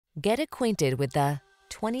Get acquainted with the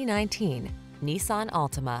 2019 Nissan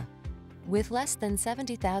Altima. With less than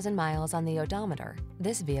 70,000 miles on the odometer,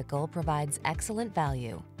 this vehicle provides excellent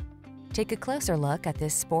value. Take a closer look at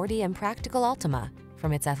this sporty and practical Altima.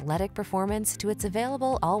 From its athletic performance to its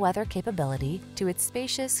available all-weather capability to its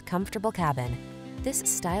spacious, comfortable cabin, this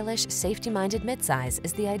stylish, safety-minded midsize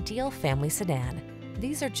is the ideal family sedan.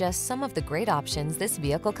 These are just some of the great options this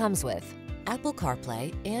vehicle comes with: Apple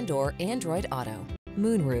CarPlay and/or Android Auto,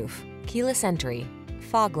 moonroof, keyless entry,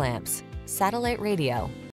 fog lamps, satellite radio,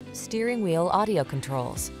 steering wheel audio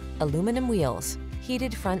controls, aluminum wheels,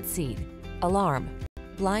 heated front seat, alarm,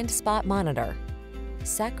 blind spot monitor.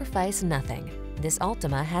 Sacrifice nothing. This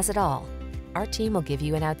Altima has it all. Our team will give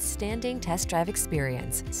you an outstanding test drive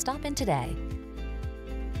experience. Stop in today.